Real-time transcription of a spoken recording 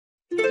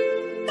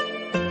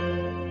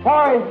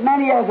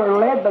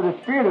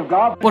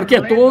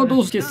Porque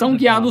todos que são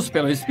guiados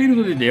pelo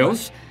Espírito de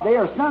Deus,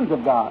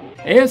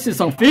 esses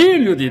são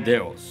filhos de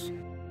Deus.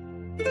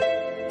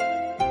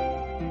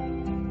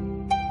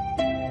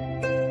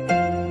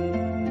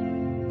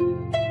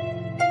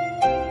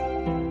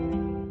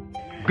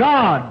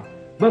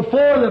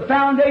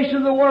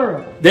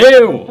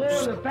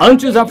 Deus,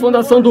 antes da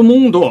fundação do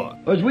mundo,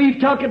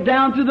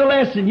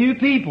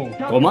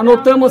 como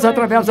anotamos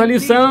através da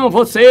lição,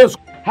 vocês,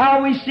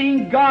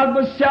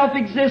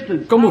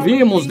 como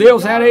vimos,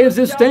 Deus era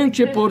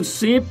existente por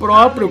si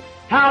próprio,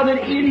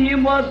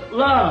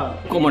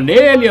 como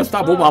nele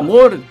estava o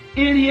amor,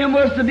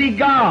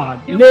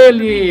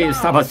 nele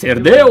estava a ser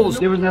Deus,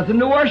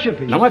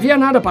 não havia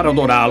nada para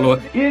adorá-lo,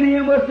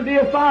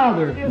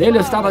 nele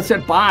estava a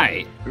ser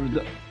Pai,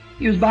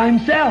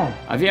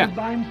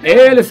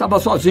 ele estava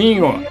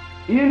sozinho,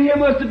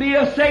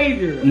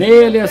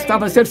 nele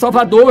estava a ser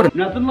Salvador,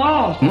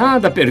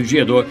 nada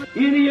perdido,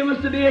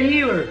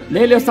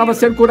 nele estava a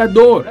ser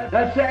curador.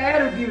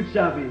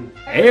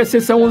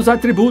 Esses são os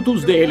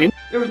atributos dele.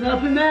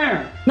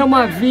 Não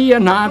havia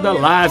nada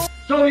lá.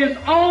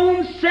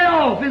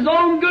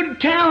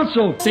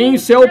 Sim,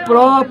 seu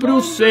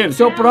próprio ser,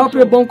 seu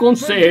próprio bom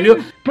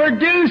conselho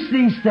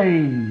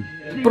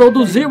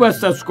produziu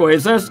essas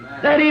coisas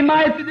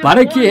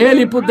para que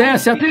ele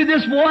pudesse,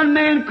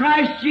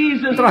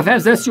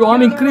 através desse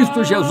homem,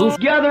 Cristo Jesus,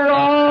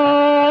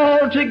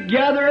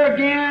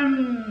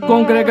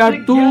 congregar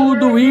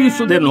tudo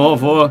isso de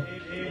novo.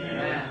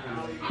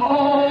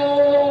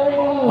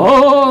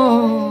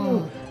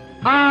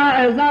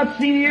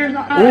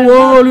 O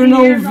olho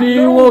não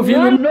viu, o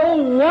ouvido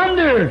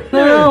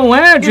não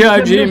é de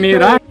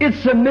admirar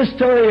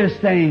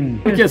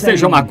que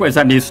seja uma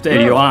coisa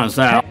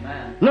misteriosa.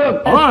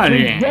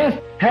 Olhe,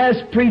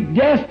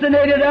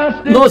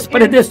 nos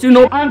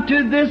predestinou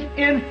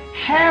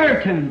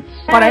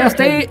para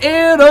esta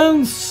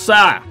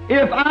herança.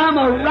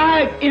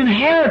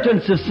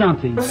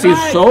 Se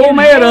sou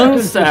uma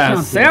herança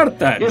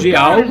certa de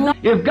algo,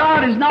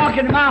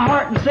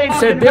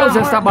 se Deus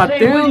está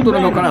batendo no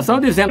meu coração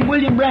dizendo,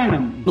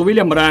 do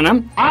William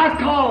Branham,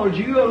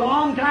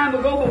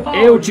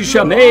 eu te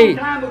chamei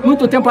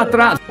muito tempo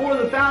atrás,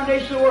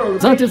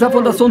 antes da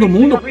fundação do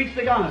mundo,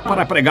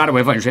 para pregar o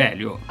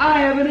Evangelho.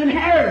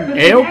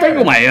 Eu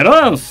tenho uma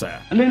herança.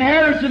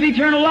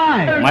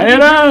 Uma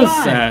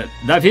herança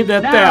da vida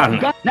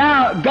eterna.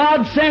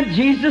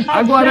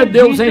 Agora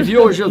Deus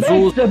enviou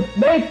Jesus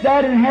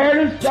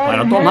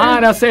para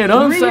tomar essa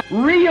herança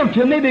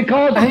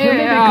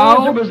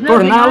real,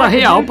 torná-la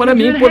real para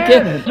mim,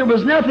 porque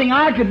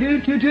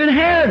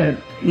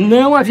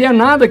não havia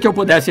nada que eu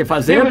pudesse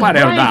fazer para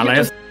herdá-la.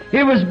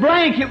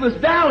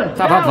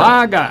 Estava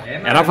vaga,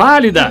 era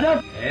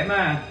válida.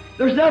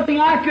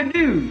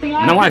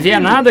 Não havia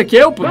nada que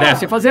eu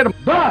pudesse fazer.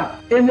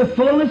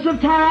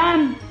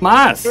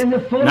 Mas,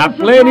 na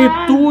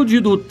plenitude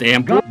do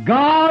tempo,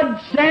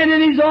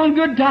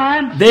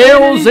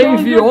 Deus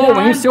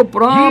enviou em seu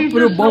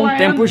próprio bom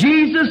tempo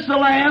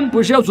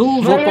por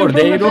Jesus, o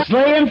Cordeiro,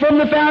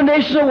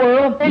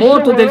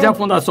 morto desde a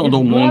fundação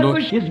do mundo.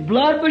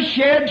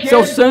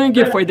 Seu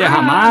sangue foi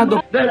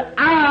derramado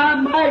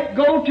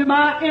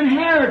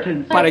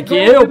para que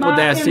eu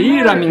pudesse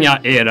ir à minha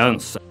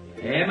herança.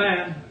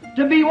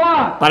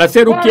 Para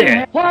ser o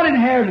quê?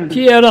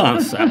 Que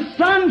herança?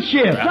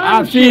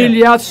 A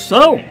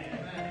filiação.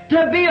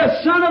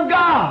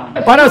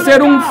 Para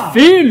ser um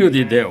filho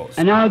de Deus.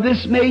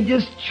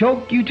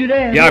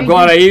 E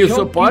agora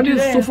isso pode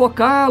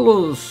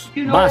sufocá-los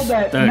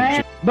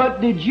bastante.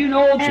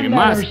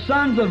 Mas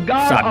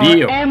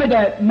sabiam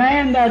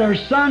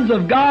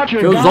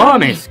que os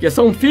homens que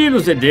são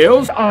filhos de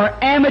Deus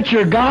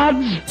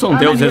são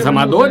deuses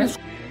amadores?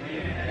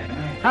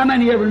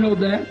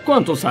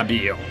 Quantos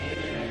sabiam?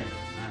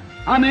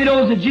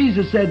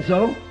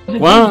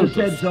 Quantos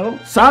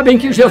sabem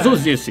que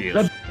Jesus disse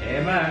isso?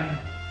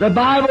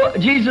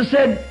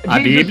 A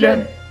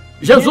Bíblia,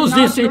 Jesus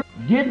disse,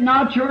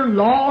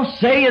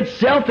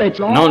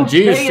 não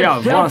disse a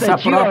vossa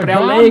própria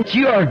lei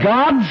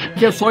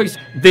que sois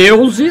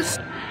deuses?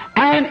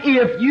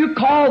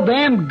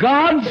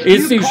 E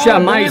se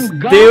chamais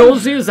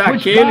deuses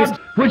aqueles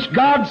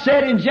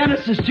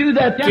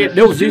que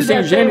Deus disse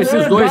em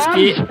Gênesis 2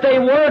 que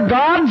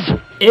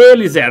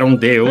eles eram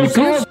deuses,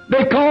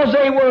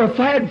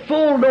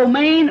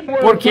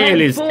 porque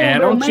eles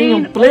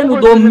tinham pleno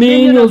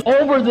domínio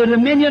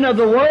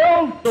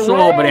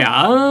sobre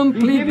a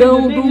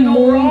amplidão do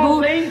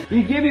mundo.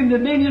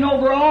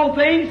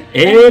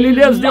 Ele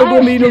lhes deu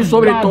domínio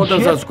sobre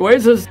todas as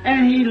coisas.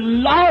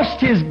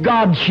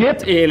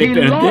 Ele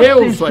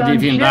perdeu sua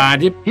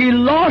divindade,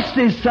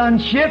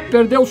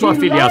 perdeu sua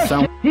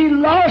filiação,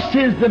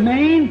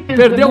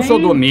 perdeu seu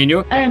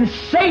domínio,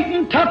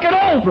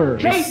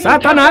 e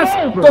Satanás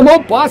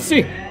tomou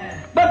posse.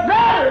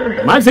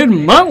 Mas,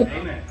 irmão,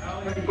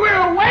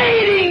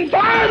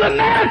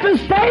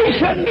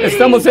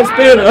 estamos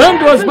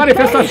esperando as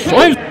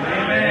manifestações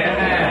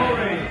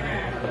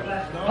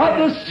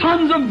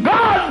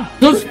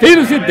dos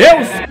filhos de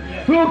Deus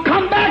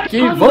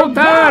que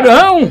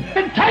voltarão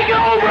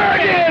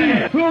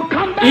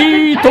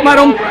e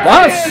tomarão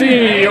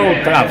posse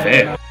outra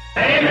vez.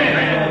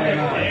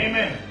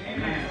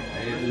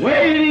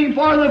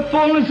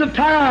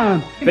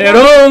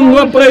 Esperando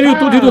a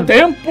plenitude do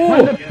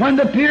tempo,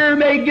 quando a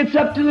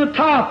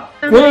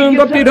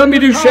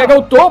pirâmide chega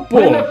ao topo,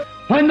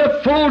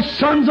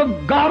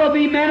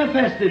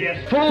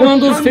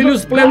 quando os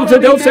filhos plenos de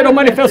Deus serão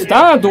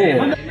manifestados,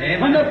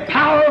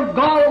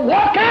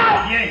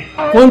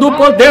 quando o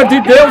poder de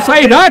Deus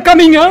sairá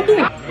caminhando,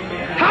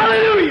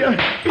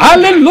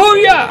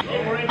 aleluia!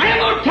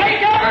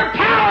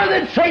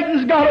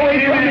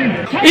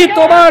 E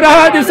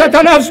tomará de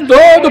Satanás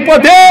todo o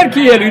poder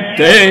que ele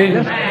tem.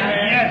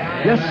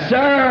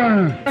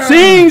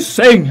 Sim,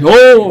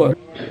 Senhor.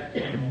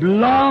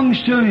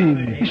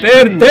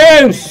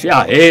 Pertence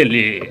a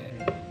ele.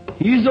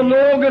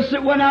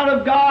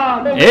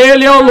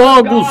 Ele é o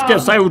Logos que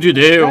saiu de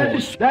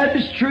Deus.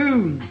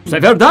 Isso é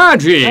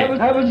verdade.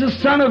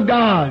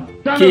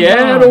 Que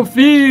era o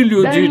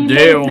Filho de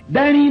Deus.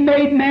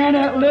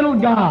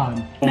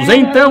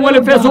 Então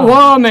ele fez o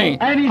homem,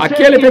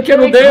 aquele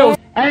pequeno Deus.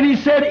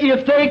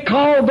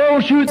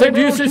 Você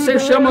disse, se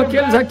chama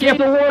aqueles aqui,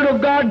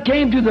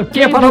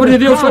 que a palavra de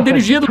Deus foi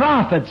dirigida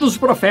dos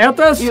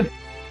profetas.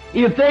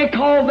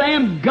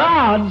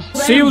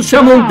 Se os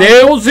chamam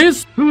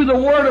deuses,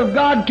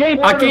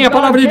 a quem a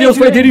palavra de Deus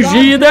foi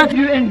dirigida,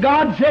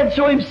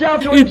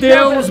 e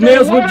Deus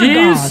mesmo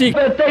disse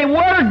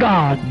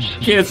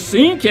que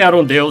sim, que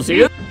eram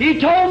deuses.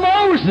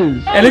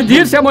 Ele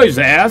disse a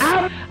Moisés,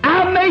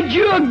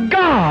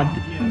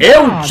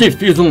 eu te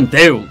fiz um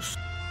Deus,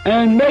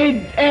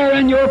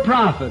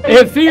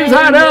 e fiz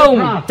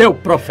Arão teu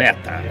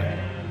profeta.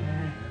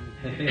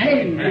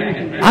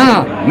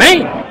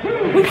 Amém.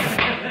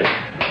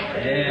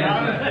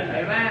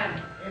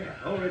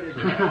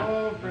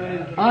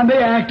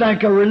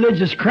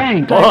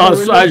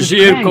 Posso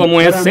agir como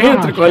um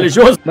excêntrico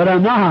religioso,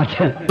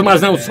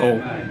 mas não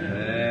sou.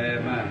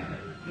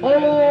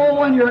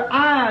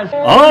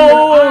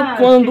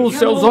 Quando os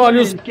seus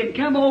olhos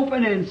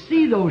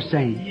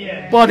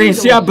podem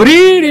se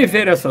abrir e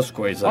ver essas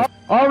coisas.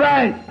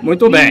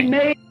 Muito bem.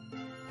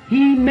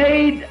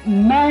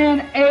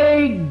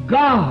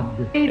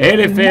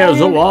 Ele fez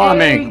o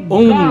homem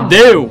um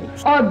Deus.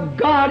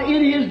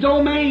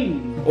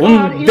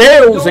 Um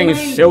Deus em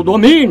seu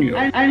domínio.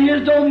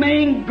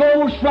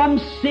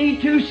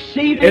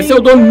 E seu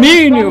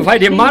domínio vai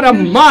de mar a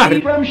mar,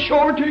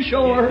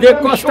 de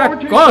costa a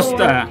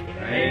costa.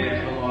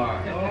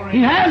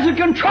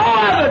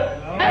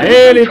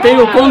 Ele tem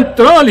o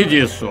controle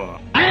disso.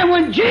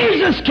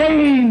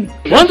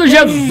 Quando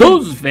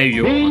Jesus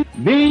veio,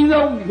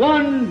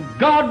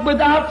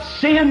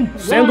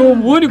 sendo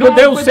o único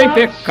Deus sem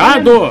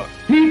pecado,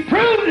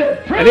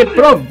 ele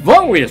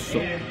provou isso.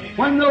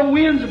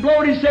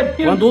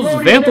 Quando os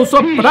ventos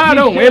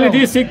sopraram, ele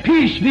disse,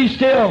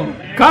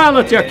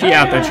 cala-te,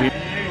 aquieta-te.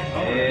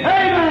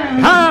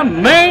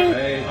 Amém.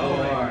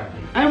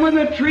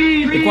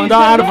 E quando a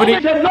árvore,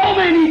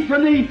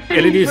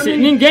 ele disse,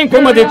 ninguém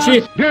coma de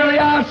ti.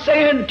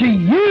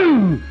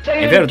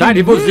 Em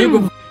verdade vos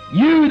digo,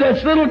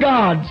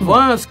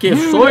 vós que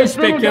sois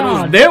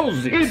pequenos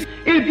deuses,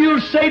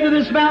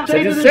 se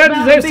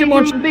disserdes a esse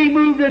monte,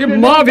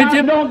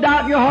 move-te,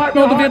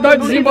 não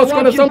duvidais em vosso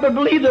coração,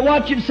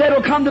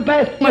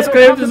 mas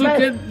credes o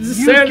que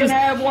disserdes,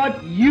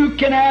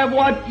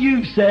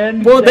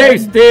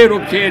 podeis ter o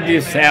que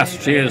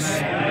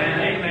dissestes.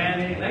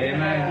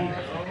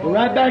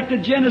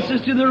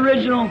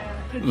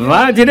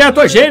 Vá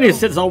direto a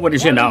Gênesis, ao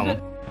original.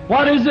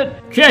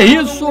 Que é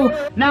isso?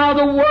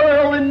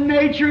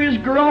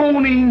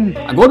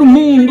 Agora o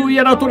mundo e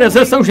a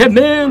natureza estão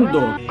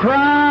gemendo,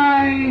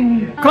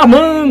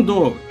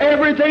 clamando.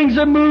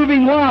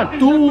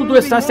 Tudo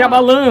está se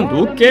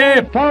abalando. O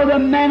quê?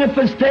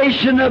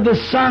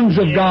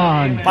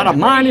 Para a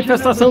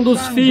manifestação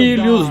dos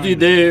filhos de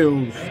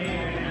Deus.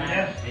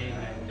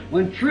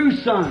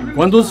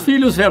 Quando os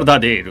filhos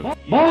verdadeiros,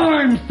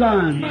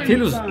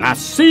 filhos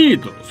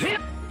nascidos,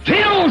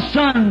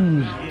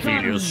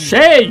 filhos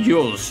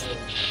cheios,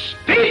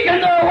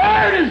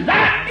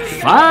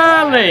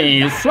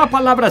 falem, sua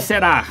palavra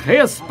será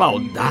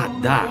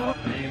respaldada.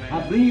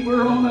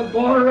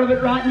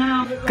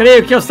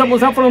 Creio que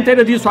estamos à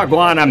fronteira disso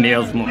agora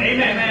mesmo.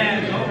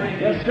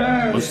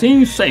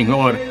 Sim,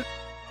 Senhor.